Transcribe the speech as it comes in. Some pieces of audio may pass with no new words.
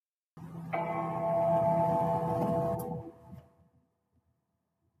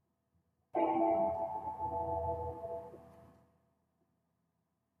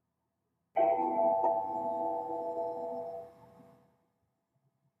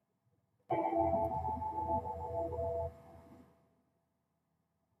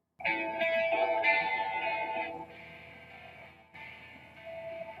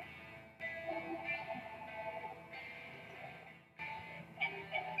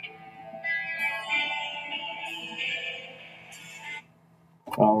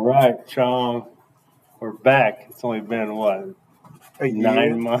All right, Chong, we're back. It's only been, what, A year?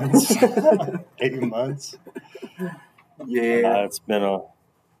 9 months? 8 months? Yeah. It's been a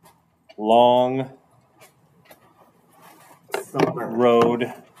long Summer.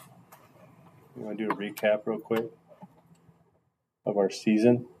 road. You want to do a recap real quick of our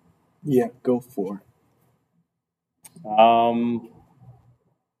season? Yeah, go for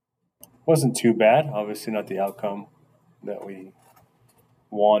Wasn't too bad. Obviously not the outcome that we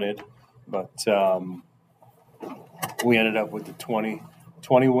wanted, but we ended up with the 20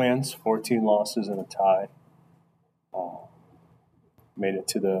 wins, 14 losses, and a tie. Made it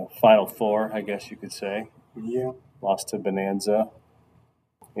to the Final Four, I guess you could say. it. Yeah. Lost to Bonanza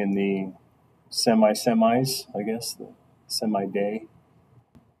in the semis, I guess, the semi-day.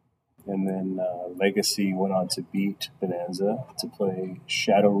 And then Legacy went on to beat Bonanza to play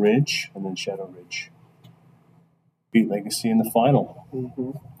Shadow Ridge, and then Shadow Ridge beat Legacy in the final.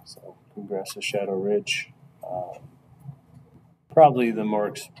 Mm-hmm. So congrats to Shadow Ridge. Probably the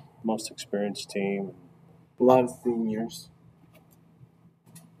most experienced team. A lot of seniors.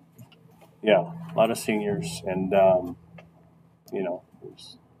 Yeah, a lot of seniors, and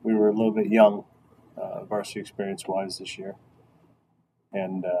we were a little bit young, varsity experience-wise this year,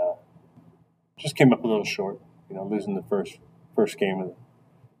 and just came up a little short. Losing the first game,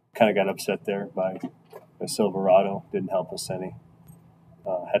 kind of got upset there by Silverado. Didn't help us any.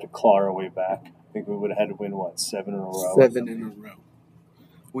 Had to claw our way back. I think we would have had to win 7 in a row. 7 in a row.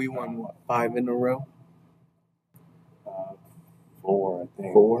 We won 5 in a row. 4, I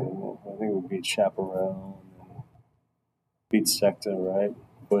think. 4. I think we beat Chaparral, and beat Secta, right?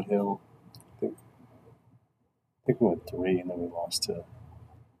 Foothill. I think we went 3, and then we lost to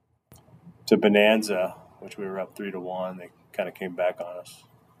Bonanza, which we were up 3-1. They kind of came back on us,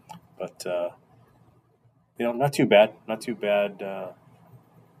 but not too bad. Not too bad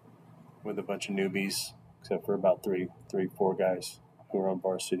with a bunch of newbies, except for about 4 guys who were on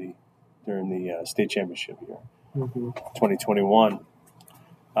varsity during the state championship year, 2021.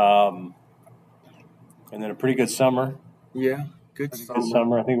 And then a pretty good summer. Yeah, good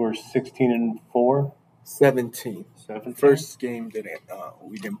summer. I think we were 16-4. 17. 17? First game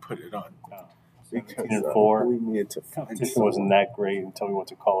we didn't put it on. 17-4. We needed to find competition wasn't that great until we went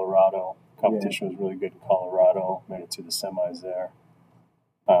to Colorado. Competition was really good in Colorado. Made it to the semis there.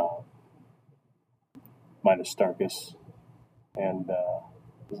 Minus Starkus. And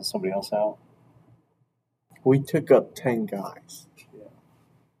wasn't somebody else out? We took up 10 guys. Yeah.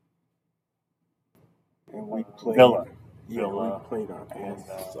 And we played. Villa. We played our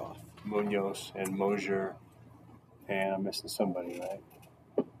asses off. Munoz and Mosier. And I'm missing somebody, right?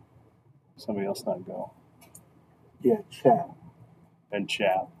 Somebody else not go. Yeah, Chap. And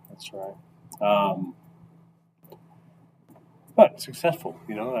Chap, that's right. But successful,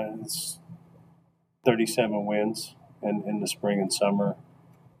 it's 37 wins in the spring and summer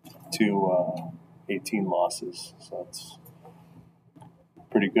to 18 losses. So it's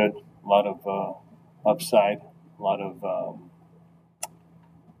pretty good. A lot of upside, a lot of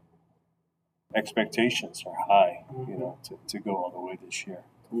expectations are high, to go all the way this year.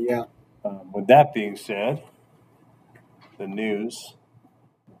 Yeah. With that being said, the news,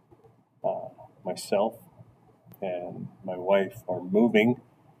 myself and my wife are moving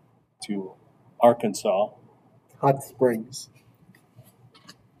to Arkansas. Hot Springs.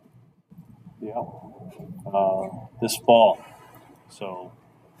 Yeah. This fall. So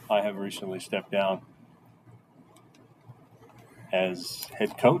I have recently stepped down as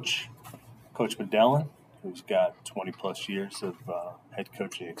head coach. Coach Medellin, who's got 20-plus years of head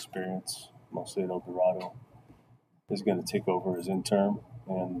coaching experience, mostly at El Dorado, is going to take over as interim,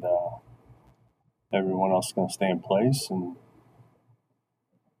 and everyone else is going to stay in place, and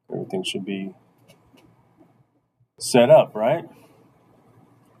everything should be set up, right?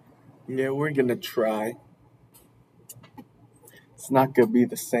 Yeah, we're going to try. It's not going to be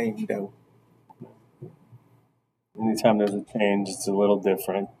the same, though. Anytime there's a change, it's a little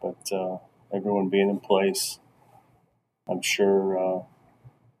different, but everyone being in place, I'm sure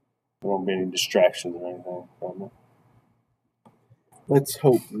there won't be any distractions or anything from it. Let's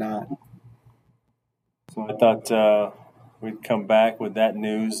hope not. So I thought we'd come back with that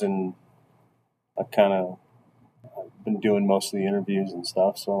news, and I've been doing most of the interviews and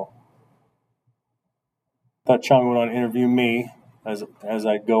stuff, so I thought Chong would want to interview me as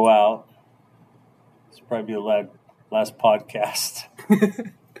I go out. This will probably be the last podcast.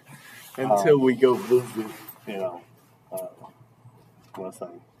 Until we go visit. Unless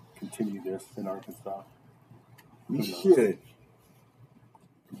I continue this in Arkansas. You should.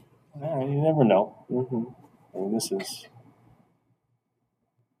 You never know. Mm-hmm. I mean, this is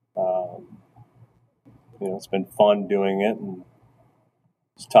it's been fun doing it and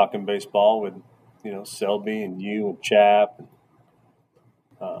just talking baseball with, Selby and you and Chap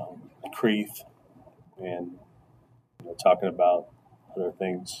and Creeth and talking about other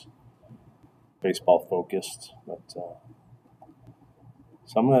things, baseball focused. But so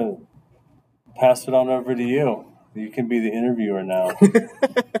I'm gonna pass it on over to you. You can be the interviewer now.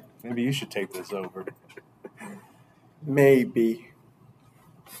 Maybe you should take this over. Maybe.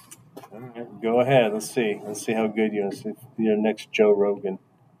 All right, go ahead. Let's see how good you are. See if you're next Joe Rogan.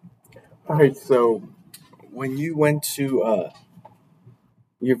 All right. So, when you went to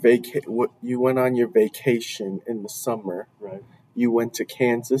you went on your vacation in the summer. Right. You went to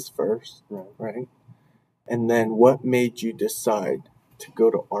Kansas first, Right. right? And then what made you decide to go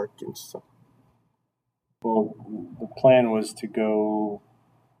to Arkansas? Well, the plan was to go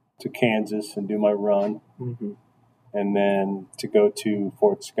to Kansas and do my run, Mm-hmm. and then to go to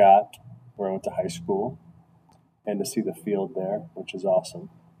Fort Scott, where I went to high school, and to see the field there, which is awesome.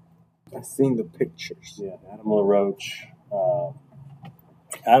 I've seen the pictures. Yeah, Adam LaRoche.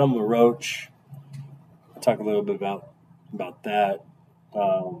 Adam LaRoche. I'll talk a little bit about that.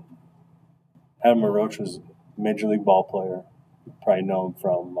 Adam LaRoche was a major league ball player. You probably know him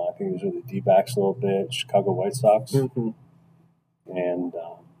from I think he was with the D-backs a little bit, Chicago White Sox, Mm-hmm. and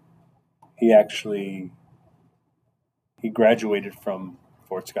he graduated from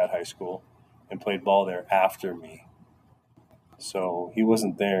Fort Scott High School and played ball there after me. So he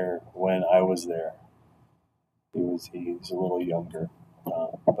wasn't there when I was there. He's a little younger,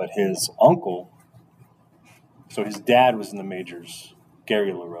 but his uncle. So his dad was in the majors,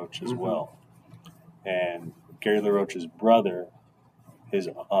 Gary LaRoche as well, and Gary LaRoche's brother, his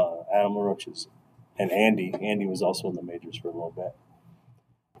Adam LaRoche's, and Andy was also in the majors for a little bit.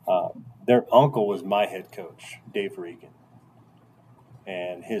 Their uncle was my head coach, Dave Regan,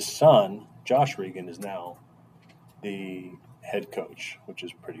 and his son, Josh Regan, is now the head coach, which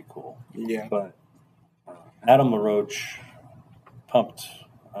is pretty cool. Yeah. But Adam LaRoche pumped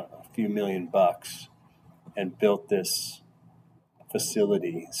a few $1,000,000 and built this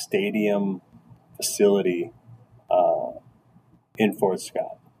stadium facility in Fort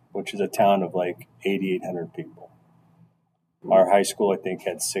Scott, which is a town of like 8,800 people. Our high school, I think,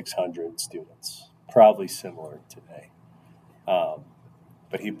 had 600 students, probably similar today.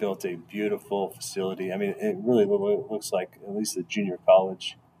 But he built a beautiful facility. I mean, it really looks like at least a junior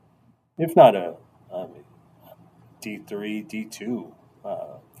college, if not a D3, D2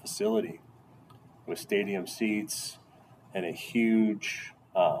 facility with stadium seats and a huge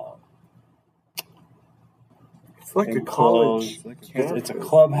it's like a college. It's a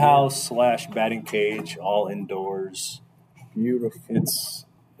clubhouse / batting cage, all indoors. Beautiful.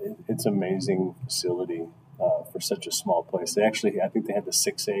 It's amazing facility for such a small place. I think they had the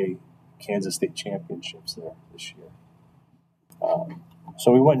 6A Kansas State Championships there this year.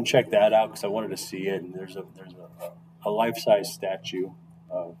 So we went and checked that out because I wanted to see it. And there's a life-size statue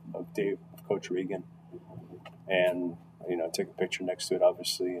of Coach Regan, and I took a picture next to it,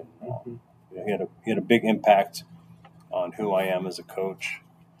 obviously. And he had a big impact on who I am as a coach.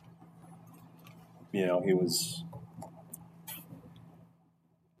 He was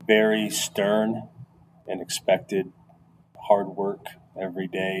very stern and expected hard work every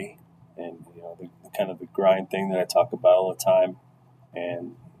day, and the kind of the grind thing that I talk about all the time.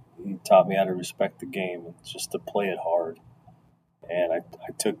 And he taught me how to respect the game and just to play it hard. And I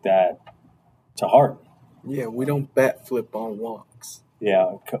took that to heart. Yeah, we don't bat flip on walks.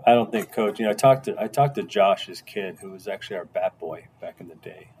 Yeah, I don't think Coach. I talked to Josh, his kid, who was actually our bat boy back in the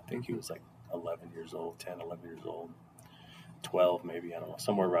day. I think he was like 11 years old, 10, 11 years old, 12 maybe, I don't know,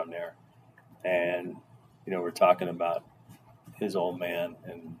 somewhere around there. And we're talking about his old man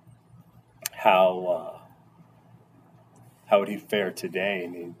and how would he fare today?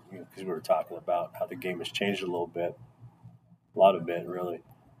 And because we were talking about how the game has changed a little bit, a lot of it really.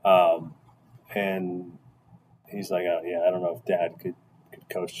 And he's like, I don't know if Dad could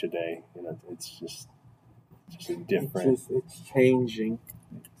coach today. It's just a different. It's changing.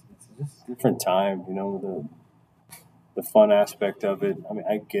 It's just a different time. The fun aspect of it. I mean,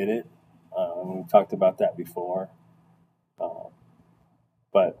 I get it. We talked about that before.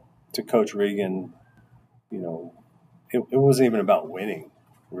 But to Coach Regan, it wasn't even about winning,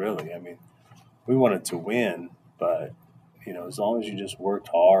 really. I mean, we wanted to win, but as long as you just worked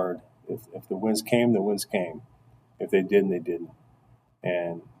hard, if the wins came, the wins came. If they didn't, they didn't.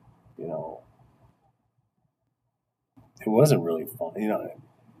 And it wasn't really fun.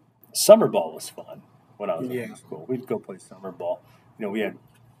 Summer ball was fun when I was in high school. We'd go play summer ball. We had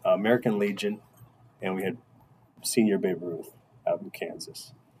American Legion, and we had Senior Babe Ruth out in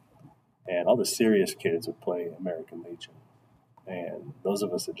Kansas. And all the serious kids would play American Legion. And those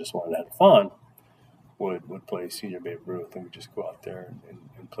of us that just wanted to have fun would play Senior Babe Ruth, and we'd just go out there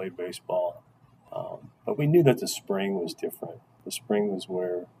and play baseball. But we knew that the spring was different. The spring was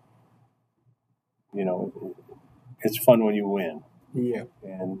where, it's fun when you win. Yeah.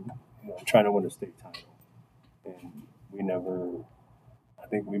 And trying to win a state title. And we never, I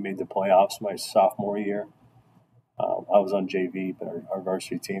think we made the playoffs my sophomore year. I was on JV, but our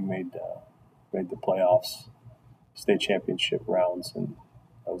varsity team made the playoffs, state championship rounds, and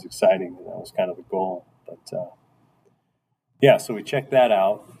that was exciting. And that was kind of the goal. But so we checked that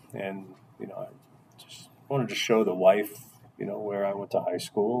out, and I just wanted to show the wife, where I went to high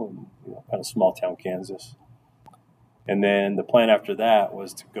school, and kind of small town Kansas. And then the plan after that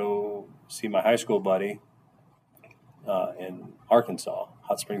was to go see my high school buddy in Arkansas,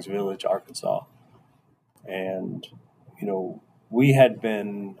 Hot Springs Village, Arkansas. And, we had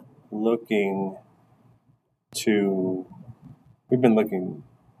been looking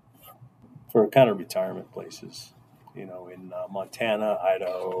for kind of retirement places, in Montana,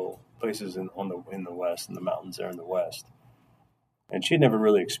 Idaho, places in the West, in the mountains there in the West. And she had never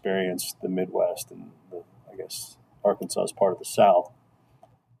really experienced the Midwest, and I guess Arkansas is part of the South.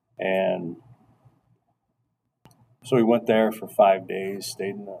 And so we went there for 5 days,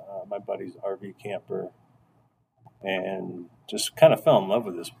 stayed in my buddy's RV camper, and just kind of fell in love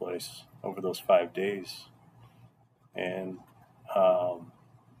with this place over those 5 days. And a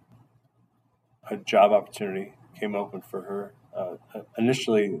job opportunity came open for her.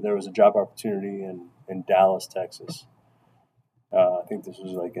 Initially, there was a job opportunity in Dallas, Texas. I think this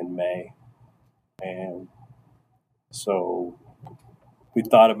was like in May. And so we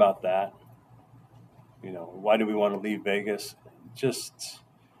thought about that. Why do we want to leave Vegas? Just,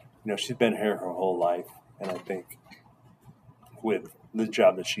 she's been here her whole life. And I think with the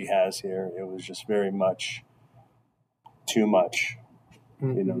job that she has here, it was just very much too much.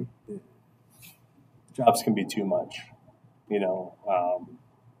 Mm-hmm. Jobs can be too much,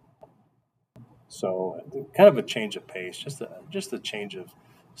 so kind of a change of pace, just a change of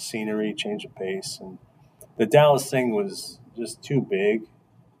scenery, change of pace. And the Dallas thing was just too big,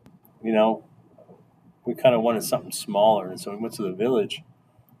 we kind of wanted something smaller. And so we went to the Village.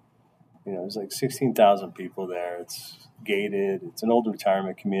 There's like 16,000 people there. It's gated. It's an old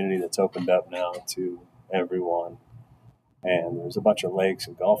retirement community that's opened up now to everyone. And there's a bunch of lakes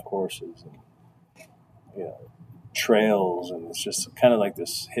and golf courses and, trails. And it's just kind of like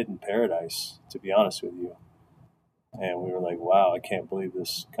this hidden paradise, to be honest with you. And we were like, wow, I can't believe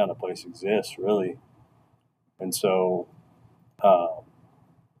this kind of place exists, really. And so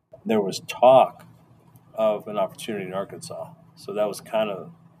there was talk of an opportunity in Arkansas. So that was kind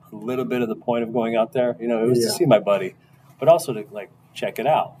of a little bit of the point of going out there. It was to see my buddy, but also to check it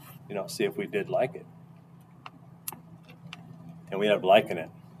out, see if we did like it. And we ended up liking it.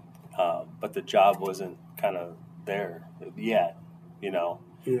 But the job wasn't kind of there yet,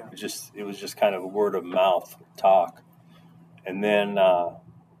 Yeah. It was just kind of a word of mouth talk. And then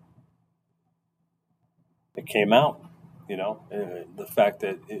it came out, the fact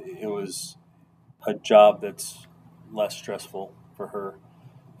that it was a job that's less stressful for her,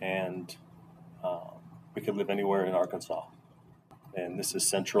 and we could live anywhere in Arkansas. And this is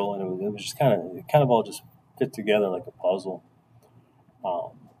central, and it was just kind of all just fit together like a puzzle.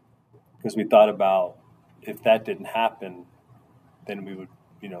 Because we thought about, if that didn't happen, then we would,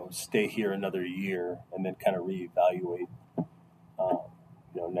 stay here another year and then kind of reevaluate,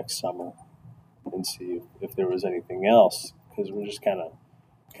 next summer and see if there was anything else. Because we're just kind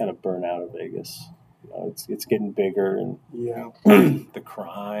of burnt out of Vegas. It's getting bigger, and the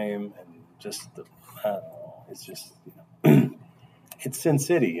crime and just I don't know. It's just it's Sin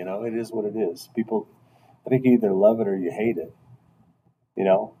City. It is what it is. People, I think you either love it or you hate it.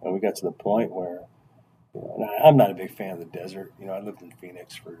 And we got to the point where, and I'm not a big fan of the desert. I lived in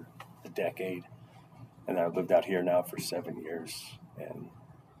Phoenix for a decade, and I've lived out here now for 7 years. And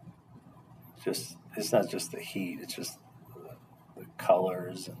it's not just the heat; it's just the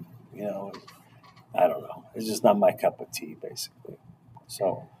colors, and I don't know. It's just not my cup of tea, basically.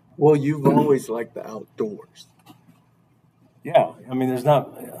 So, well, you've always liked the outdoors. Yeah, I mean, there's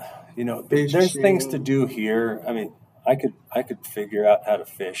not, there's things to do here. I mean, I could figure out how to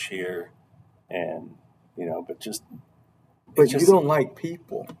fish here, and but you don't like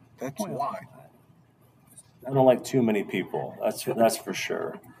people. That's why. I don't like too many people. That's for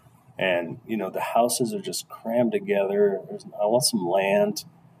sure. And the houses are just crammed together. I want some land.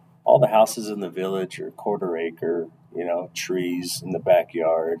 All the houses in the Village are quarter acre. Trees in the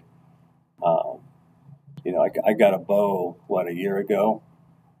backyard. I got a bow a year ago,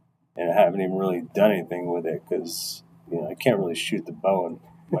 and I haven't even really done anything with it because I can't really shoot the bow in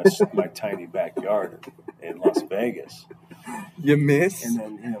my tiny backyard in Las Vegas. You miss? And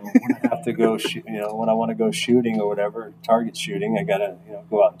then when I have to go shoot, when I want to go shooting or whatever, target shooting, I gotta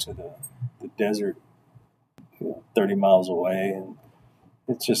go out into the desert, 30 miles away, and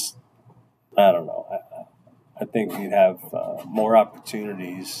it's just I don't know. I think we'd have more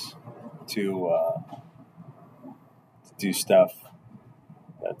opportunities to do stuff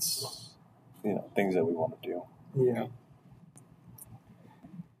that's things that we want to do. Yeah.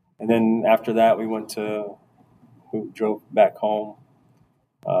 And then after that, we drove back home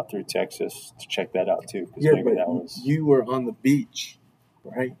through Texas to check that out too. Yeah, but you were on the beach,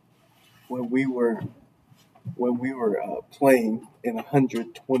 right? When we were playing in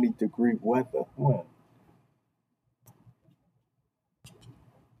 120-degree weather. When?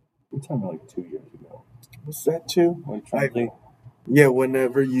 We're talking about like 2 years ago. Was that too? Yeah,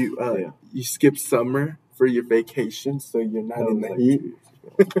 whenever you you skip summer for your vacation, so you're not in the heat.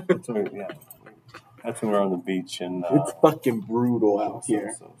 2 years ago. That's when we're on the beach, and it's fucking brutal out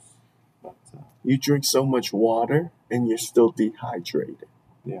here. You drink so much water, and you're still dehydrated.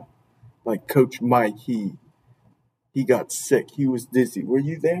 Yeah. Like Coach Mike, he got sick. He was dizzy. Were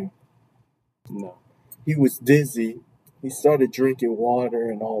you there? No. He was dizzy. He started drinking water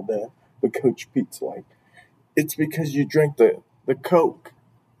and all that. But Coach Pete's like, it's because you drank the Coke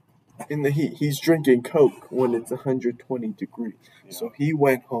in the heat. He's drinking Coke when it's 120 degrees. Yeah. So he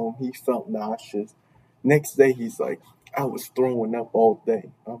went home. He felt nauseous. Next day, he's like, I was throwing up all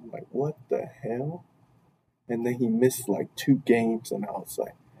day. I'm like, what the hell? And then he missed like 2 games. And I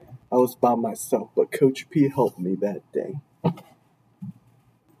was by myself. But Coach P helped me that day.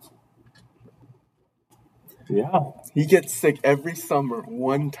 Yeah. He gets sick every summer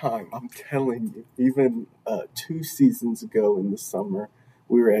one time. I'm telling you. Even 2 seasons ago in the summer,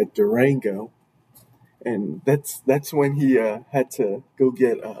 we were at Durango. And that's when he had to go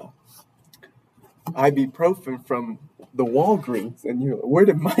get ibuprofen from the Walgreens. And you're like, where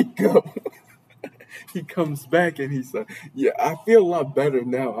did Mike go? He comes back and he's like, yeah, I feel a lot better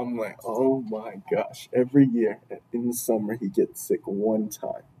now. I'm like, oh my gosh. Every year in the summer, he gets sick one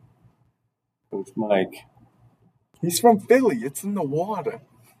time. Coach Mike. He's from Philly. It's in the water.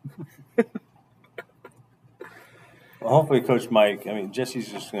 Well, hopefully Coach Mike,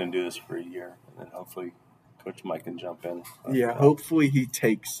 Jesse's just going to do this for a year. And then hopefully Coach Mike can jump in. Yeah, hopefully he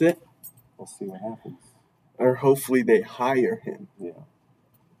takes it. We'll see what happens. Or hopefully they hire him. Yeah.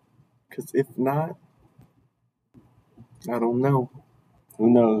 Because if not, I don't know.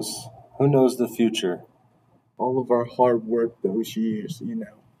 Who knows? Who knows the future? All of our hard work those years,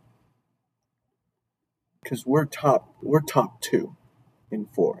 Because we're top 2 in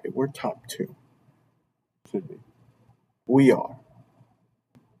 4. We're top 2. Should be. We are.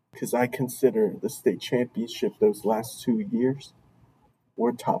 Because I consider the state championship those last 2 years,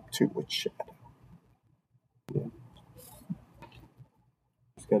 we're top 2 with Shadow. Yeah.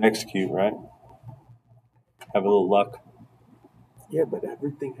 Just got to execute, right? Have a little luck. Yeah, but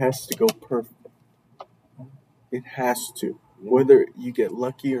everything has to go perfect. It has to. Whether you get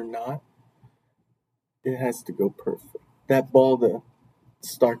lucky or not, it has to go perfect. That ball the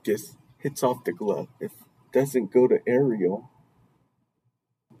Starkist hits off the glove. If it doesn't go to Ariel,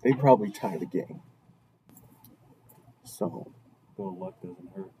 they probably tie the game. So, a little luck doesn't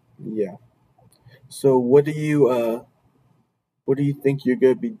hurt. Yeah. So what do you think you're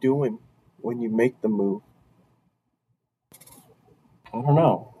gonna be doing when you make the move? I don't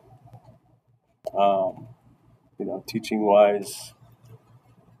know. Teaching wise,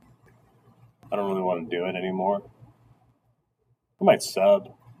 I don't really want to do it anymore. I might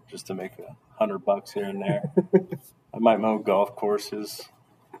sub just to make $100 here and there. I might mow golf courses.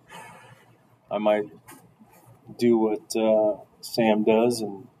 I might do what Sam does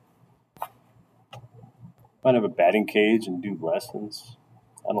and might have a batting cage and do lessons.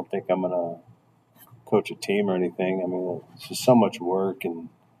 I don't think I'm gonna coach a team or anything. It's just so much work, and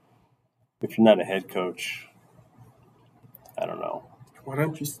if you're not a head coach, I don't know. Why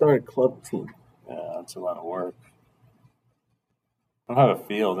don't you start a club team? Yeah, it's a lot of work. I don't have a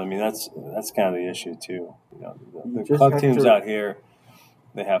field. That's kind of the issue too. The club teams out here,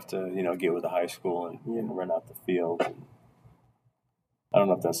 they have to get with the high school and rent out the field. I don't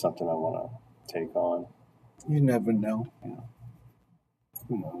know if that's something I want to take on. You never know. Yeah.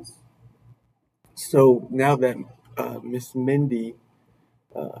 Who knows? So now that Miss Mindy,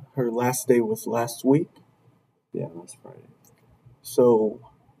 her last day was last week. Yeah, last Friday. So,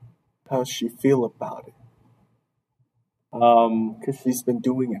 how's she feel about it? Because she's been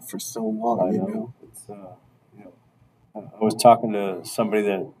doing it for so long, I know. It's I was talking to somebody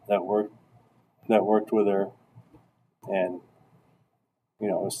that worked with her, and I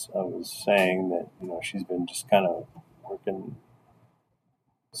was saying that she's been just kind of working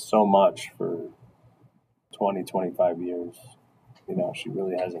so much for 20, 25 years. She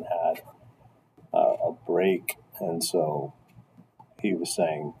really hasn't had a break, and so he was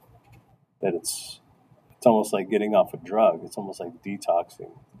saying that it's almost like getting off a drug. It's almost like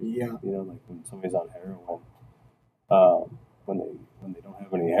detoxing. Yeah. Like when somebody's on heroin, when they don't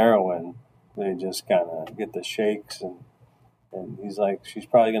have any heroin, they just kind of get the shakes, and he's like, she's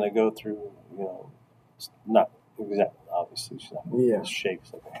probably going to go through, not exactly, obviously she's not going to get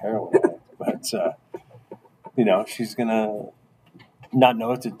shakes like a heroin addict, but she's going to not know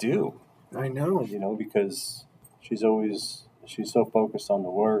what to do. I know. Because she's so focused on the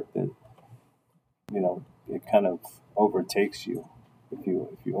work that it kind of overtakes you. If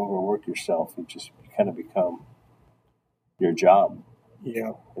you overwork yourself, you kind of become your job.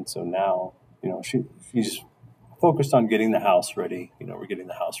 Yeah. And so now, she's focused on getting the house ready. We're getting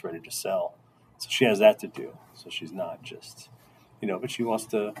the house ready to sell. So she has that to do. So she's not just, but she wants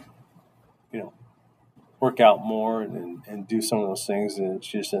to, work out more and do some of those things that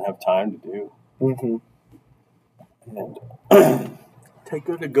she just didn't have time to do. Mm-hmm. And take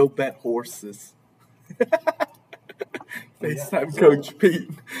her to go bet horses. FaceTime Coach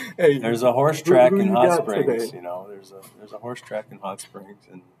Pete. Hey, there's a horse track in Hot Springs. Today? There's a horse track in Hot Springs,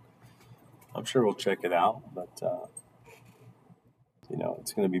 and I'm sure we'll check it out. But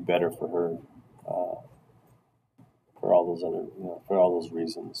it's going to be better for her for all those other for all those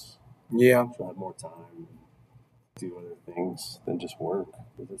reasons. Yeah, she'll have more time to do other things than just work.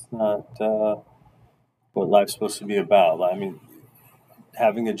 Because it's not what life's supposed to be about. I mean,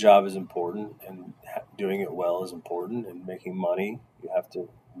 having a job is important, and doing it well is important, and making money. You have to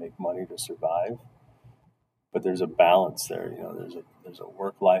make money to survive. But there's a balance there. There's a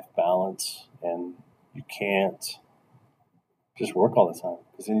work-life balance, and you can't just work all the time,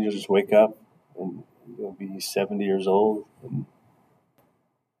 because then you'll just wake up and you'll be 70 years old. And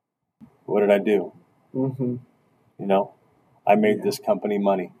what did I do? Mm-hmm. I made this company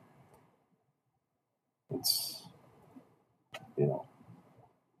money. It's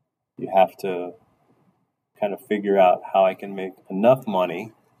you have to kind of figure out how I can make enough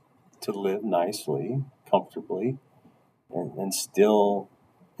money to live nicely, comfortably, and still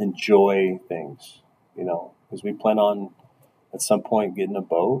enjoy things, because we plan on at some point getting a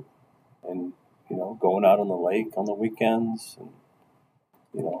boat and, going out on the lake on the weekends. And,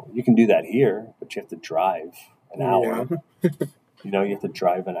 you can do that here, but you have to drive an hour. You have to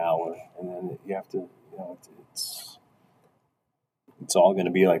drive an hour, and then you have to, it's all going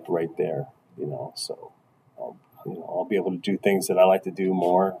to be like right there, so I'll be able to do things that I like to do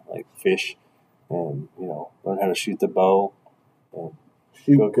more, like fish and, learn how to shoot the bow and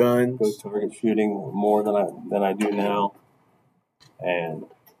shoot guns, go target shooting more than I do now. And,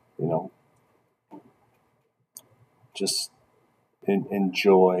 just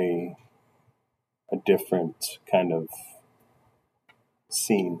enjoy a different kind of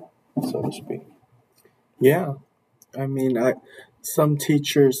scene, so to speak. Yeah. I mean, some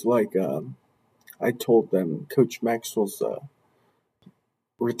teachers, like, I told them Coach Maxwell's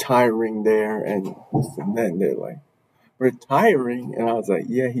retiring there, and then they're like, retiring? And I was like,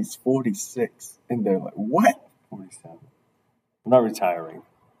 yeah, he's 46. And they're like, what? 47. I'm not retiring.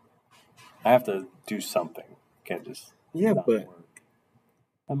 I have to do something. I can't just not work.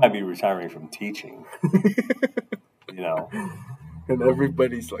 I might be retiring from teaching. And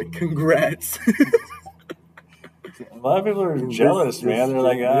everybody's like, congrats. A lot of people are jealous, man. They're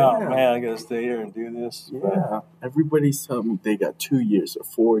like, oh, man, I got to stay here and do this. Yeah. But everybody's telling me they got 2 years or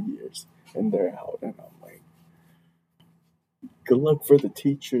 4 years, and they're out. And I'm like, good luck for the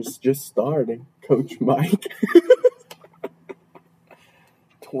teachers just starting, Coach Mike.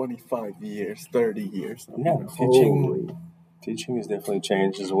 25 years, 30 years. Yeah, teaching has definitely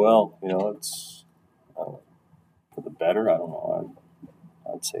changed as well. It's for the better. I don't know.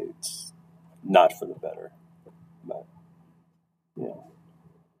 I'd say it's not for the better. But,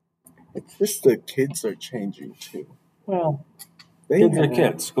 it's just the kids are changing too. Well, kids are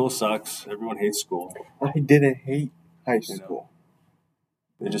kids. School sucks. Everyone hates school. I didn't hate high school.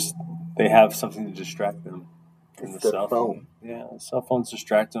 They have something to distract them. In the cell phone. Yeah, cell phones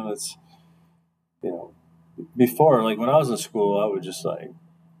distract them. It's, before, like when I was in school, I would just like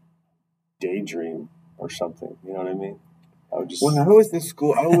daydream or something. You know what I mean? When I was in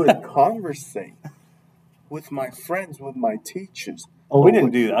school, I would conversate with my friends, with my teachers. Oh, we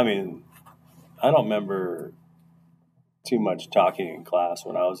didn't do that. I mean, I don't remember too much talking in class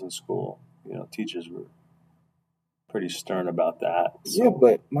when I was in school. Teachers were pretty stern about that. So. Yeah,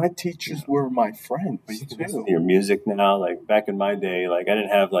 but my teachers were my friends But you can too. listen to your music now. Like back in my day, like I didn't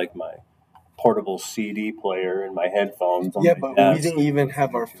have like my portable CD player and my headphones on Yeah, my but desk. we didn't even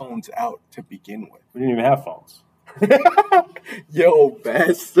have our phones out to begin with. We didn't even have phones. Yo,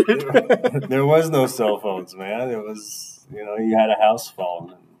 bastard. There was no cell phones, man. It was, you had a house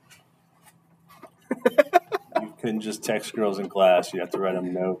phone. And you couldn't just text girls in class. You had to write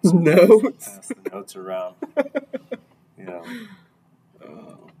them notes. Notes? Pass the notes around.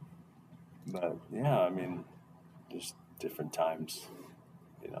 But yeah, I mean, just different times,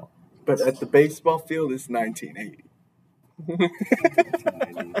 But at the baseball field, it's 1980.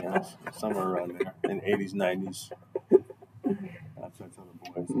 1990, somewhere around there, in 80s, 90s. That's what I tell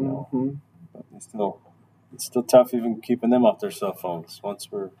the boys, But it's still tough even keeping them off their cell phones once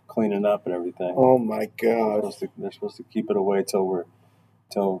we're cleaning up and everything. Oh my God! They're supposed to keep it away till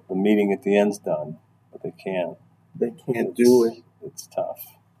the meeting at the end's done, but they can't. They can't do it. It's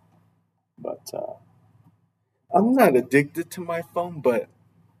tough. But I'm not addicted to my phone, but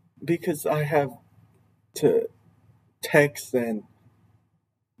because I have to text and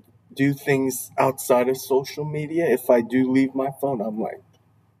do things outside of social media, if I do leave my phone, I'm like,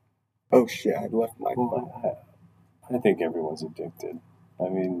 oh shit, I left my phone. I think everyone's addicted. I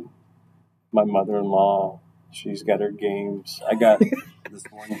mean, my mother-in-law, she's got her games. I got this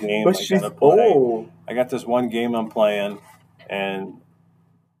one game But I she's gotta play. old. I got this one game I'm playing, and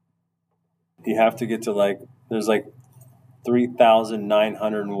you have to get to there's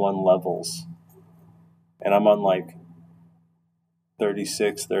 3,901 levels, and I'm on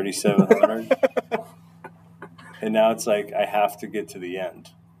 3,700. And now it's I have to get to the end,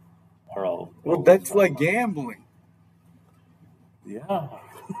 or Well, that's like gambling. Yeah.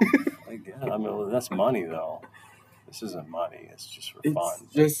 I mean, that's money though. This isn't money. It's just for fun.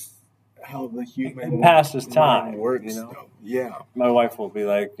 It's just how the human it passes time works. Yeah. My wife will be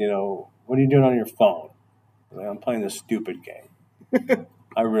like, what are you doing on your phone? I'm playing this stupid game.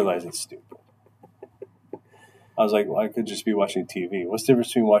 I realize it's stupid. I was like, well, I could just be watching TV. What's the difference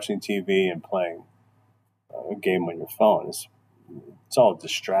between watching TV and playing a game on your phone? It's all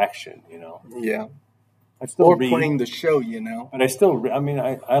distraction, Yeah. I still or read, playing the show, But I still,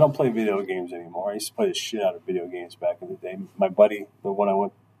 I don't play video games anymore. I used to play the shit out of video games back in the day. My buddy, the one I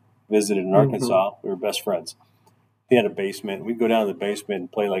visited in Arkansas, we were best friends. He had a basement. We'd go down to the basement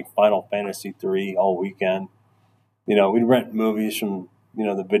and play Final Fantasy 3 all weekend. We'd rent movies from,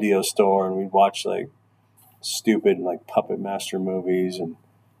 the video store, and we'd watch stupid Puppet Master movies. And,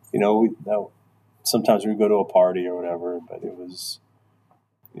 sometimes we'd go to a party or whatever, but it was,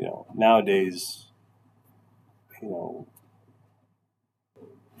 nowadays,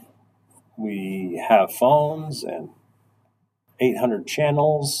 we have phones and 800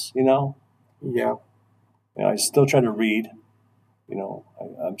 channels, Yeah. I still try to read.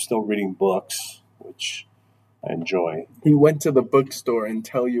 I'm still reading books, which I enjoy. He went to the bookstore in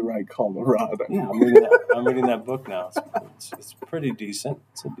Telluride, Colorado. Yeah, I'm reading that book now. It's pretty decent.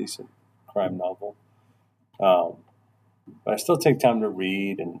 It's a decent crime novel. But I still take time to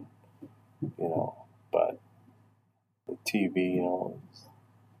read and, but the TV,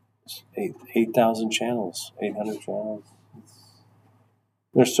 it's 8,000 channels, 800 channels.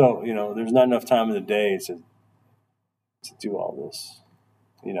 There's there's not enough time in the day to do all this,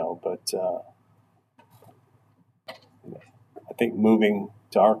 but I think moving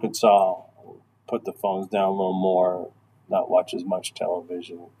to Arkansas, put the phones down a little more, not watch as much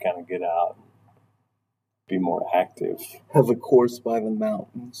television, kind of get out, be more active. Have a course by the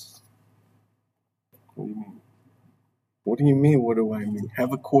mountains. What do you mean? What do you mean? What do I mean?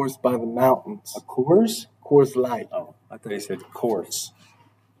 Have a course by the mountains. A course? Course Light. Oh, I thought you said course.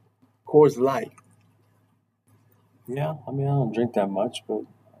 Course Light. Yeah, I don't drink that much, but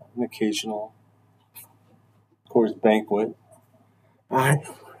an occasional Coors Banquet. I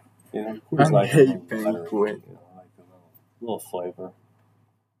hate Banquet. A little flavor.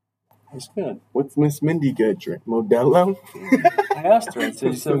 It's good. What's Miss Mindy gonna drink? Modelo? I asked her. I said,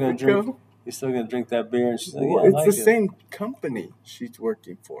 "You still gonna drink? You still gonna drink that beer?" And she said, "Yeah, it's the same company she's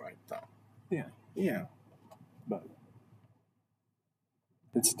working for, I thought." Yeah. Yeah. But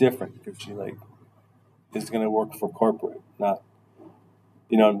it's different because she is gonna work for corporate, not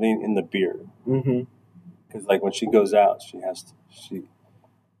in the beer. Mm-hmm. Because when she goes out, she has to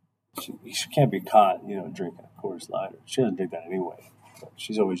she can't be caught drinking a Coors Light. She doesn't drink that anyway. But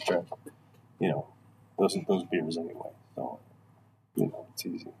she's always drank those beers anyway. So it's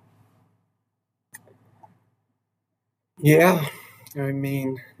easy. Yeah,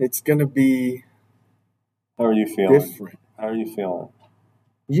 it's gonna be. How are you feeling? Different. How are you feeling?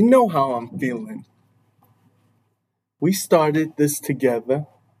 You know how I'm feeling. We started this together.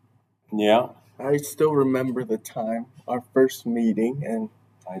 Yeah. I still remember the time, our first meeting and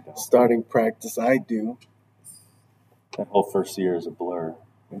I don't. starting practice. I do. That whole first year is a blur.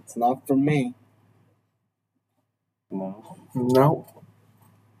 It's not for me. No. No.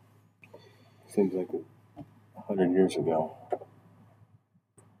 Seems like 100 years ago.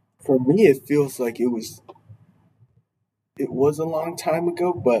 For me, it feels like it was a long time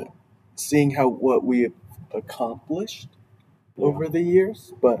ago, but seeing what we have accomplished over the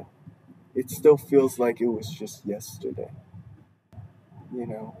years, but it still feels like it was just yesterday. You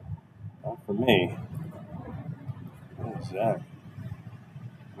know. Not for me. What is that?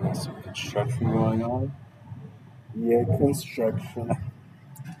 There's some construction going on. Yeah, construction.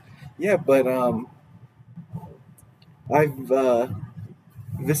 Yeah, but I've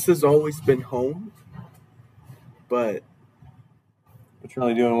this has always been home, but But you're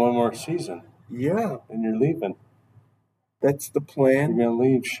only doing one more season, yeah, and you're leaving. that's the plan. You're gonna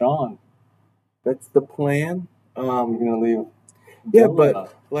leave Sean. That's the plan. You're gonna leave. Yeah, Dilla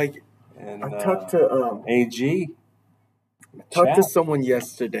but like and I talked to AG. someone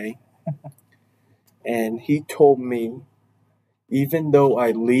yesterday, and he told me even though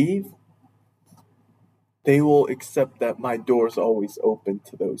I leave, they will accept that my door's always open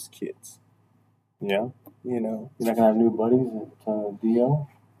to those kids. Yeah. You know. You're not gonna have new buddies at DO.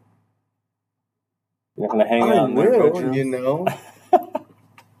 You're not gonna hang I out in their will, bedroom. you know.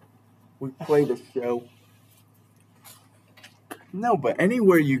 We played a show. No, but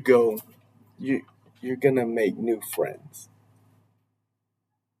anywhere you go, you're gonna make new friends.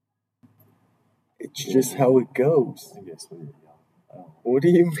 It's just how it goes. I guess when you're young. What do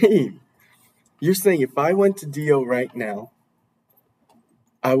you mean? You're saying if I went to DO right now,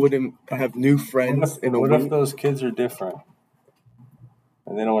 I wouldn't have new friends in a week? What if those kids are different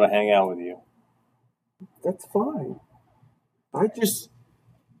and they don't want to hang out with you? That's fine.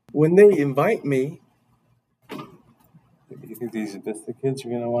 When they invite me. You think that's the kids are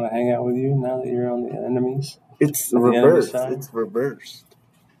going to want to hang out with you now that you're on the enemies? It's reversed. It's reversed.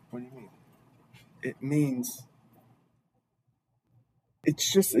 What do you mean? It means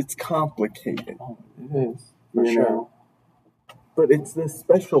it's complicated. Oh, it is. For sure. Know? But it's this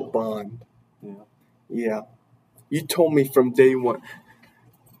special bond. Yeah. Yeah. You told me from day one,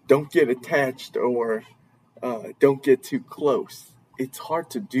 don't get attached or don't get too close. It's hard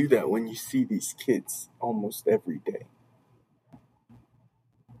to do that when you see these kids almost every day.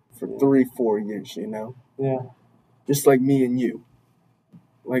 For 3-4 years, you know? Yeah. Just like me and you.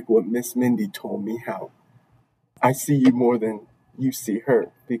 Like what Miss Mindy told me, how I see you more than you see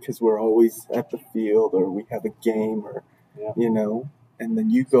her because we're always at the field or we have a game or, you know, and then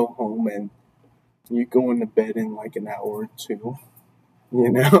you go home and you go into bed in like an hour or two,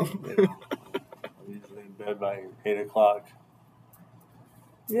 you know? I'm usually in bed by 8 o'clock.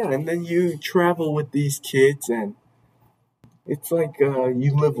 Yeah, and then you travel with these kids and it's like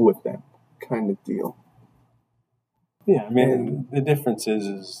you live with them kind of deal. Yeah, I mean, the difference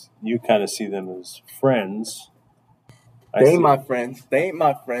is you kind of see them as friends. They ain't my friends. They ain't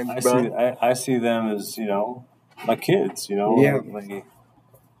my friends, bro. I see them as, you know, my kids, you know, like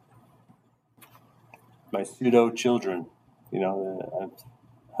my pseudo children, you know, that I've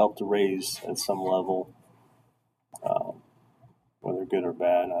helped to raise at some level. Whether good or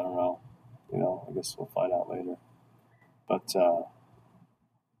bad, I don't know. You know, I guess we'll find out later. But,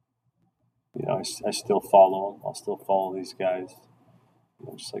 you know, I still follow them. I'll still follow these guys. You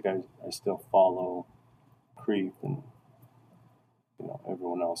know, just like I still follow Creep and, you know,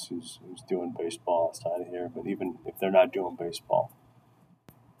 everyone else who's doing baseball outside of here. But even if they're not doing baseball,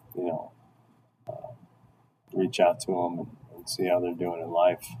 you know, reach out to them and see how they're doing in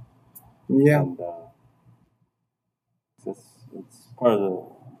life. Yeah. And it's part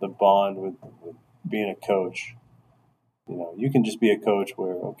of the bond with being a coach. You know, you can just be a coach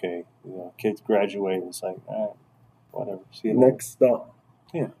where, okay, you know, kids graduate and it's like, all right, whatever. See you next stop.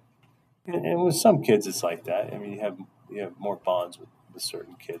 Yeah. And with some kids, it's like that. I mean, you have more bonds with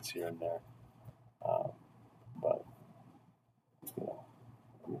certain kids here and there. But, you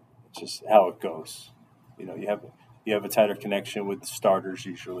know, it's just how it goes. You know, you have a tighter connection with the starters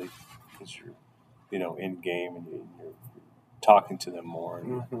usually because you're, you know, in game and you're talking to them more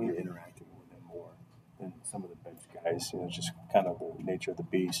and you're interacting with them more than some of the bench guys. You know, it's just kind of the nature of the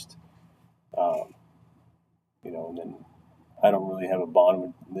beast. You know, and then I don't really have a bond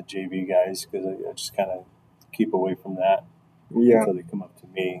with the JV guys because I just kind of keep away from that until they come up to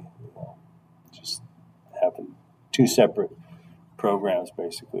me. You know, just having two separate programs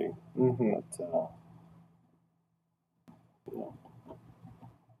basically. But you know,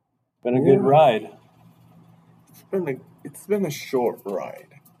 been a good ride. it's been a short ride.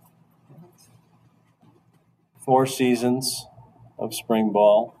 4 seasons of spring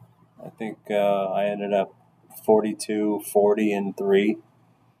ball. I think I ended up 42, 40, and 3.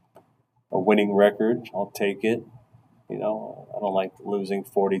 A winning record. I'll take it. I don't like losing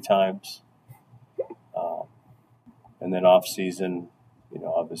 40 times. And then off season,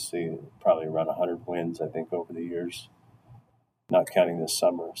 obviously probably around 100 wins, I think, over the years. Not counting this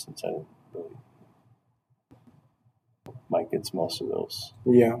summer, since I didn't really. Mike gets most of those.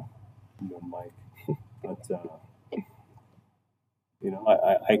 Yeah. Mike. But,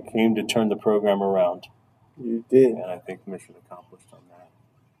 I came to turn the program around. You did. And I think mission accomplished on that.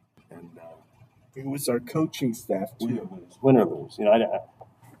 And it was our coaching staff, too. Win or lose.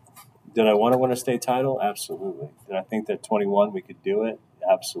 Did I want to win a state title? Absolutely. Did I think that 21 we could do it?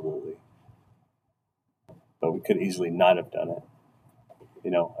 Absolutely. But we could easily not have done it.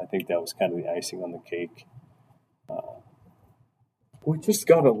 I think that was kind of the icing on the cake. We just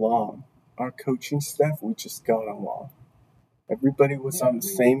got along. Our coaching staff, we just got along. Everybody was on the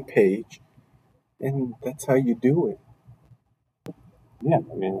same page, and that's how you do it. Yeah,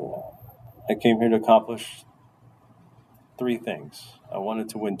 I came here to accomplish 3 things. I wanted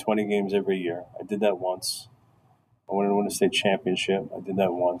to win 20 games every year. I did that once. I wanted to win a state championship. I did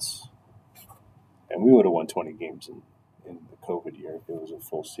that once. And we would have won 20 games in the COVID year if it was a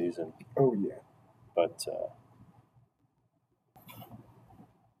full season. Oh, yeah. But,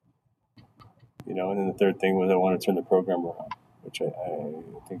 and then the third thing was I wanted to turn the program around, which I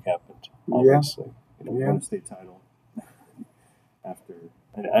think happened, obviously. Yeah. We won a state title after.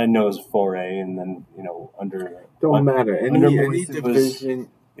 I know it was 4A, and then under don't matter any division.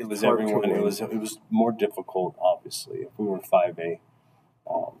 It was everyone. It was more difficult, obviously. If we were 5A,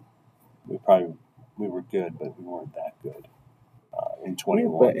 we were good, but we weren't that good in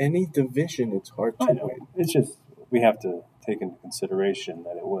 21. But any division, it's hard to win. It's just we have to take into consideration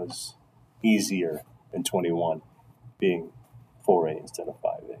that it was easier in 21, being 4A instead of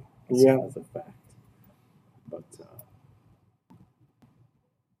 5A. That's a fact. But.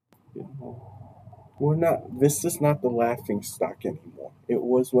 We're not. This is not the laughing stock anymore. It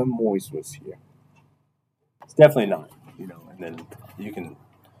was when Moise was here. It's definitely not. And then we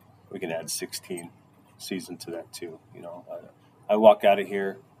can add 16 season to that too. I walk out of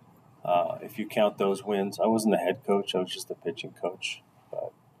here. If you count those wins, I wasn't the head coach. I was just the pitching coach.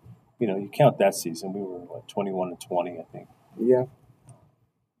 But you count that season, we were 21-20, I think. Yeah.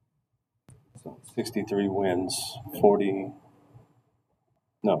 So 63 wins,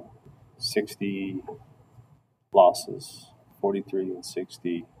 60 losses, 43 and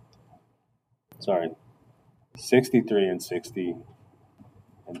 60. Sorry, 63 and 60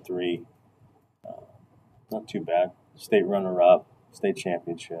 and 3. Not too bad. State runner-up, state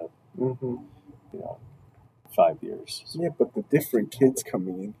championship. Mm-hmm. 5 years. Yeah, but the different kids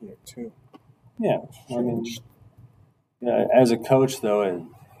coming in here too. Yeah, as a coach though,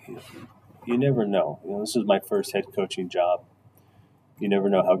 you never know. This is my first head coaching job. You never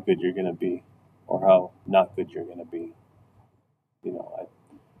know how good you're going to be or how not good you're going to be.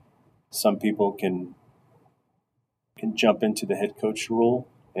 Some people can jump into the head coach role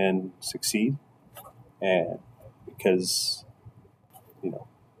and succeed, and because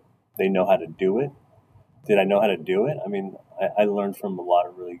they know how to do it. Did I know how to do it? I learned from a lot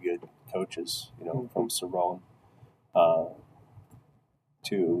of really good coaches. From Cerrone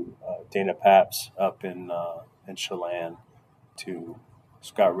to Dana Paps up in Chelan, to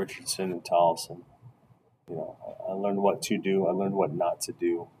Scott Richardson and Tolleson. I learned what to do. I learned what not to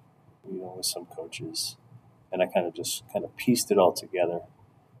do, with some coaches. And I kind of pieced it all together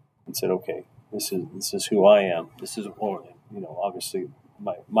and said, okay, this is who I am. This is, obviously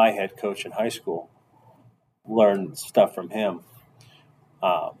my head coach in high school, learned stuff from him.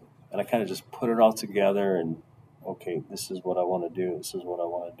 And I kind of just put it all together and, okay, this is what I want to do. This is what I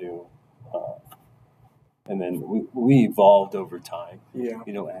want to do. And then we evolved over time. Yeah.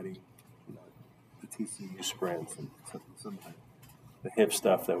 Adding the TCU sprints and some of the hip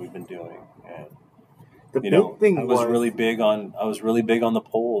stuff that we've been doing. And the big thing I was really big on the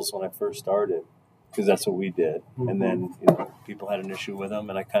polls when I first started, because that's what we did. Mm-hmm. And then people had an issue with them,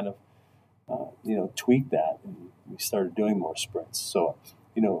 and I kind of tweaked that, and we started doing more sprints. So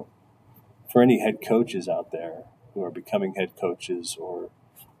for any head coaches out there who are becoming head coaches or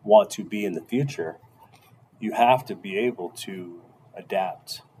want to be in the future, you have to be able to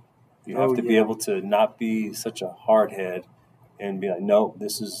adapt. You have to be able to not be such a hard head and be like, no,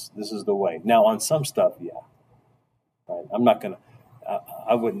 this is the way. Now, on some stuff, right? I'm not gonna.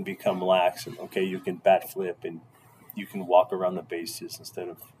 I wouldn't become lax and okay, you can bat flip and you can walk around the bases instead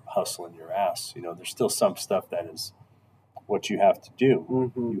of hustling your ass. There's still some stuff that is what you have to do.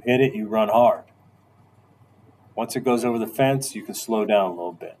 Mm-hmm. You hit it, you run hard. Once it goes over the fence, you can slow down a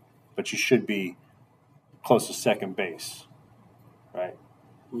little bit, but you should be close to second base, right?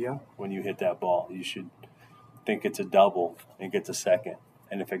 Yeah. When you hit that ball, you should think it's a double and get to second.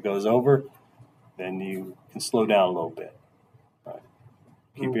 And if it goes over, then you can slow down a little bit, right?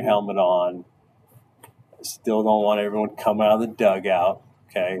 Keep your helmet on. Still don't want everyone coming out of the dugout,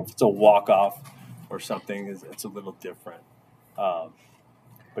 okay? If it's a walk-off or something, it's a little different. But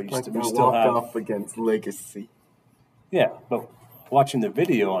Like we that still have walk-off against Legacy. Yeah, but watching the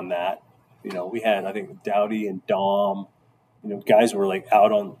video on that, we had, I think, Dowdy and Dom, guys were like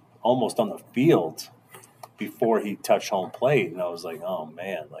out on almost on the field before he touched home plate. And I was like, oh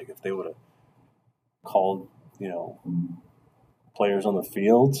man, like if they would have called, players on the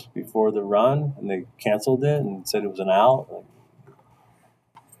field before the run and they canceled it and said it was an out,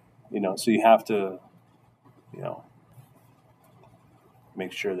 so you have to,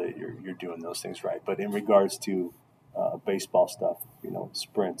 make sure that you're doing those things right. But in regards to baseball stuff,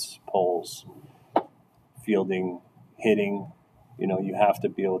 sprints, pulls, fielding, hitting, you have to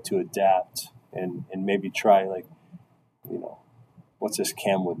be able to adapt and maybe try what's this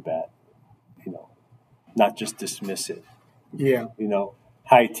Camwood bat? Not just dismiss it. Yeah.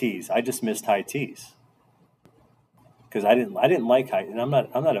 High tees. I dismissed high tees because I didn't like high. And I'm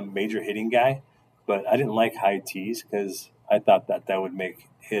not a major hitting guy, but I didn't like high tees because I thought that would make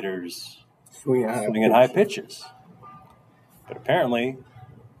hitters swing at high pitches. But apparently,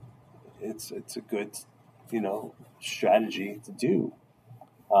 it's a good, strategy to do,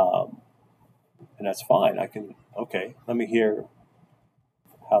 and that's fine. Let me hear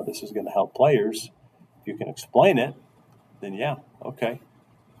how this is going to help players. If you can explain it, then yeah, okay.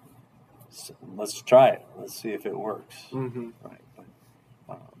 So let's try it. Let's see if it works. Mm-hmm. Right.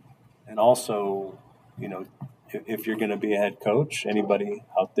 But, and also, if you're going to be a head coach, anybody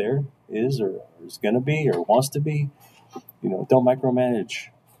out there is or is going to be or wants to be, don't micromanage.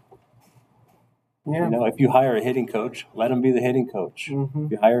 Yeah. If you hire a hitting coach, let him be the hitting coach. Mm-hmm.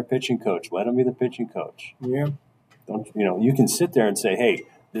 If you hire a pitching coach, let him be the pitching coach. Yeah. Don't you can sit there and say, hey,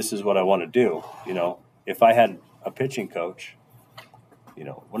 this is what I want to do. If I had a pitching coach,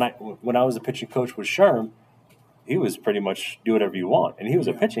 when I was a pitching coach with Sherm, he was pretty much do whatever you want. And he was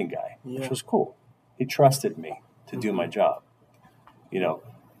a pitching guy, which was cool. He trusted me to do my job.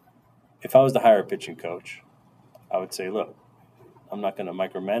 If I was to hire a pitching coach, I would say, look, I'm not going to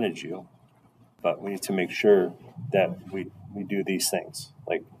micromanage you, but we need to make sure that we do these things.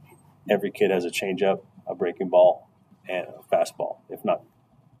 Like every kid has a changeup, a breaking ball, and a fastball, if not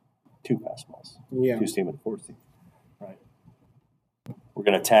two fastballs, 2-seam and 4-seam, right? We're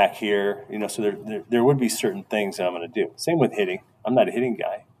going to attack here, so there would be certain things that I'm going to do. Same with hitting. I'm not a hitting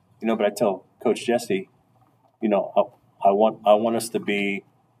guy, but I tell Coach Jesse, I want us to be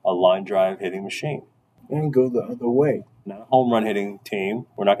a line drive hitting machine. And go the other way. Not a home run hitting team.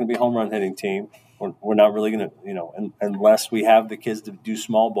 We're not going to be a home run hitting team. We're not really going to, unless we have the kids to do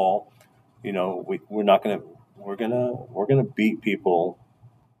small ball, we're not going to, we're going to beat people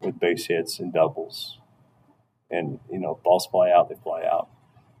with base hits and doubles. And, balls fly out, they fly out.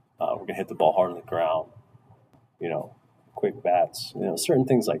 We're going to hit the ball hard on the ground, quick bats, certain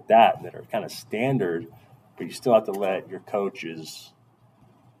things like that are kind of standard, but you still have to let your coaches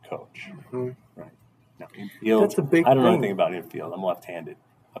coach. Mm-hmm. Right. Now, infield, that's a big I don't know thing. anything about infield. I'm left-handed.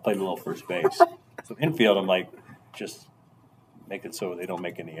 I played a little first base. So infield, I'm like, just make it so they don't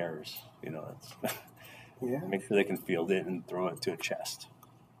make any errors. That's make sure they can field it and throw it to a chest.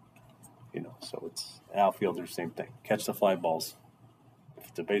 So it's an outfielder, same thing. Catch the fly balls. If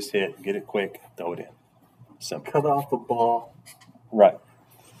it's a base hit, get it quick, throw it in. Simple. Cut off the ball. Right.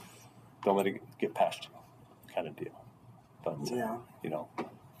 Don't let it get past you, kind of deal. But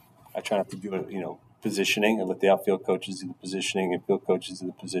I try not to do it. Positioning. I let the outfield coaches do the positioning, infield coaches do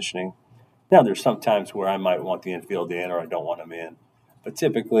the positioning. Now, there's some times where I might want the infield in or I don't want them in. But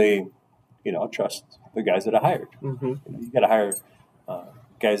typically, I trust the guys that I hired. Mm-hmm. You got to hire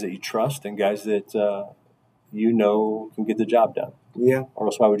guys that you trust and guys that can get the job done. Yeah. Or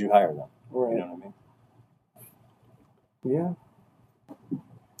else why would you hire them? Right. You know what I mean? Yeah.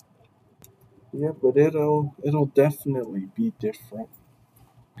 Yeah, but it'll definitely be different.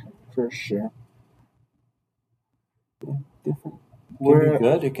 For sure. Yeah, different. It can be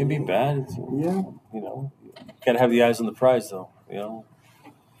good. It can be bad. You got to have the eyes on the prize, though.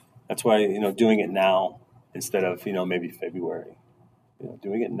 That's why doing it now instead of maybe February.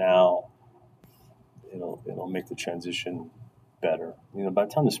 Doing it now, it'll make the transition better. By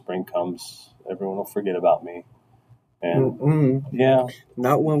the time the spring comes, everyone will forget about me. And yeah,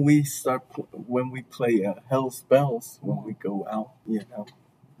 not when we play Hell's Bells when we go out.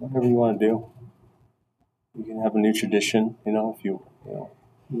 whatever you want to do, you can have a new tradition. Nah.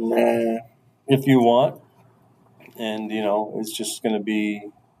 If you want, and it's just going to be.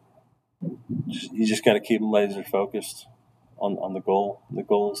 You just got to keep them laser focused on the goal. The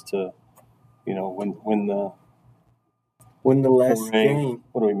goal is to win the last 4A. game.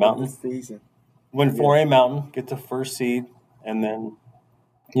 What are we, of Mountain? the season. Win 4A Mountain, get the first seed, and then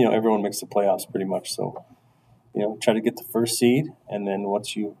everyone makes the playoffs pretty much. So try to get the first seed, and then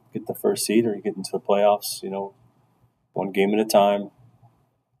once you get the first seed or you get into the playoffs, one game at a time,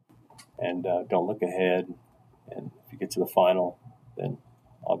 and don't look ahead. And if you get to the final, then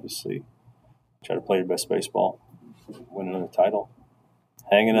obviously try to play your best baseball, win another title,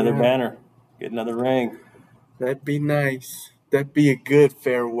 hang another banner, get another ring. That'd be nice. That'd be a good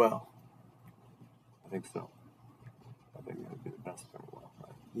farewell. I think so. I think that would be the best farewell.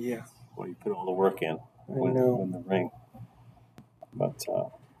 Right? Yeah. Well, you put all the work in, win the ring. But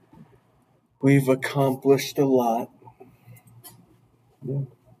we've accomplished a lot. Yeah.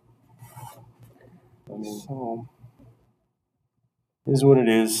 I mean, so it is what it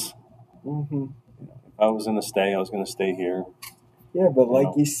is. Mm-hmm. If I was going to stay, I was going to stay here. Yeah, but like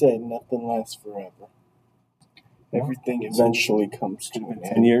you said, nothing lasts forever. Everything eventually comes to an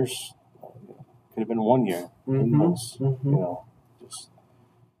end. 10 years. Could have been 1 year. Who knows? Just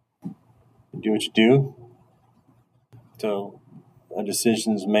do what you do till a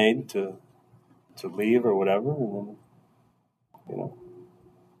decision's made to leave or whatever, and then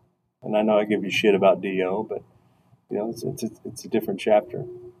and I know I give you shit about DO, but it's a different chapter.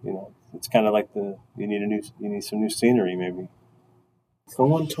 It's kind of like you need some new scenery maybe.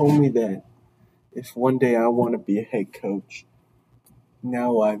 Someone told me that if one day I want to be a head coach,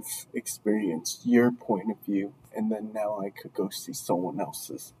 now I've experienced your point of view, and then now I could go see someone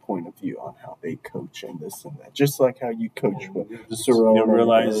else's point of view on how they coach and this and that. Just like how you coach with Serona,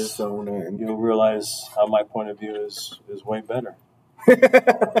 Arizona, and you'll realize how my point of view is way better.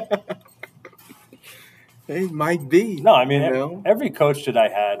 It might be. No, I mean every coach that I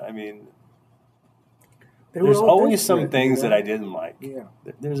had, I mean, there's always some things that I didn't like. Yeah.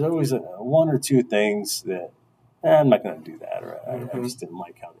 There's always one or two things that I'm not going to do that, or I just didn't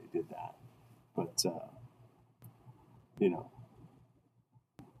like how they did that. But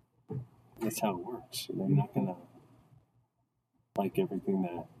that's how it works. You're not going to like everything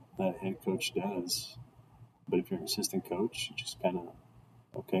that head coach does. But if you're an assistant coach, you just kind of,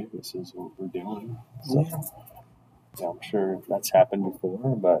 okay, this is what we're doing. So I'm sure that's happened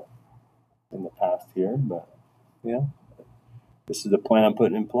before, but in the past year. But this is the plan I'm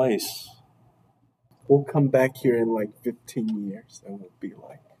putting in place. We'll come back here in like 15 years and we'll be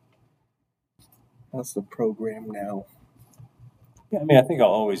like, how's the program now? Yeah, I mean, I think I'll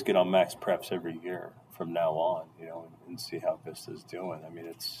always get on max preps every year from now on, and see how Vista's doing. I mean,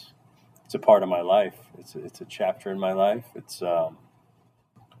 it's a part of my life. It's a chapter in my life. It's it'll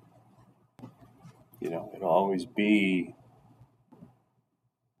always be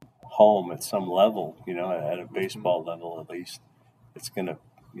home at some level, at a baseball level at least. It's gonna,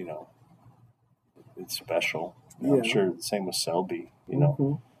 it's special. I'm sure the same with Selby.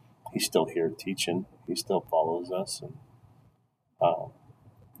 He's still here teaching. He still follows us and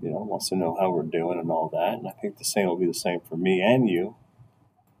wants to know how we're doing and all that. And I think the same will be the same for me and you.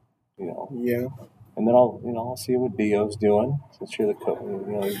 Yeah. And then I'll see what Dio's doing since you're the coach.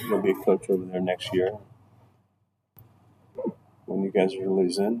 You'll be a coach over there next year. When you guys are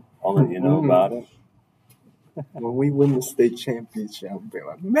losing, I'll let you know about it. When we win the state championship, I'll be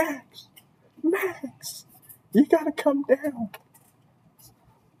like, Max, you gotta come down.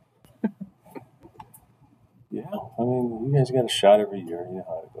 Yeah, I mean, you guys got a shot every year. You know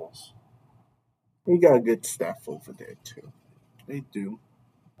how it goes. We got a good staff over there too. They do.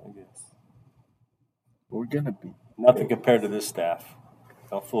 I guess. We're gonna be nothing compared to this staff.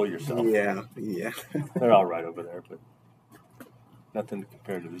 Don't fool yourself. Yeah. They're all right over there, but nothing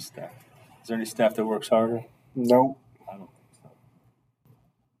compared to this staff. Is there any staff that works harder? Nope. I don't think so.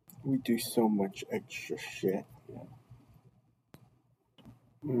 We do so much extra shit.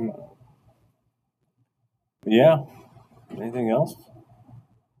 Yeah. Anything else?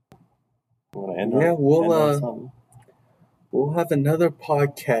 You want to end on something? We'll have another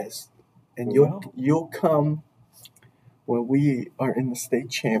podcast, and you'll come when we are in the state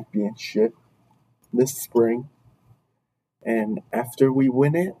championship this spring. And after we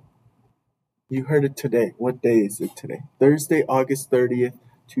win it, you heard it today. What day is it today? Thursday, August 30th,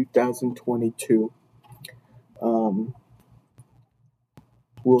 2022.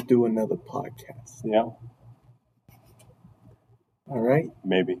 We'll do another podcast. Yeah. All right?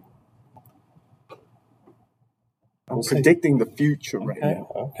 Maybe. I'm We'll see. predicting the future right Okay. now.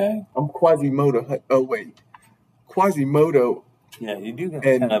 Okay. I'm Quasimodo. Oh, wait. Quasimodo Yeah, you do got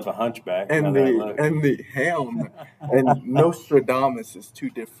And- kind of a hunchback. now and that I look. the Hound and Nostradamus is two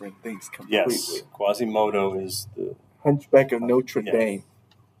different things completely. Yes, Quasimodo is the Hunchback of Notre yes. Dame.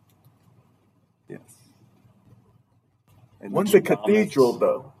 yes. And One's a Nostradamus- cathedral,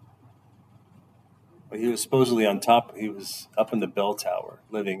 though. Well, he was supposedly on top. He was up in the bell tower,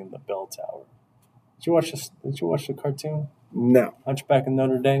 living in the bell tower. Did you watch this? Did you watch the cartoon No. Hunchback of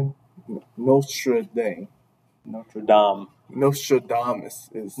Notre Dame? Nostradamus. Notre Dame. Nostradamus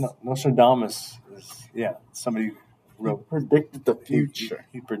is No, Nostradamus is somebody he wrote. predicted the He, future.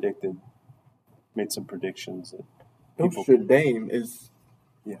 he predicted, made some predictions that people. Notre Dame is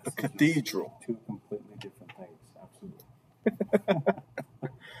Yes, a cathedral. two completely different things. Absolutely.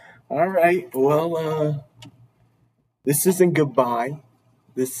 All right. Well, this isn't goodbye.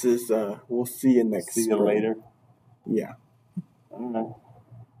 This is we'll see you next See you spring. later. Yeah. All right.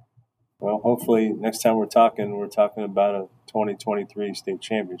 Well, hopefully next time we're talking about a 2023 state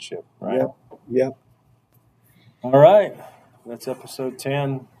championship, right? Yep. All right. That's episode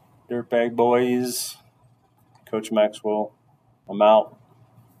 10. Dirtbag Boys. Coach Maxwell. I'm out.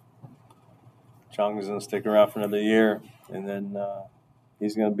 Chong is going to stick around for another year, and then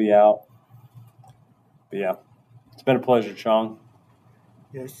he's going to be out. But yeah, it's been a pleasure, Chong.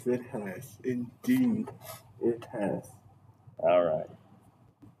 Yes, it has. Indeed, it has. All right.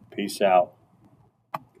 Peace out.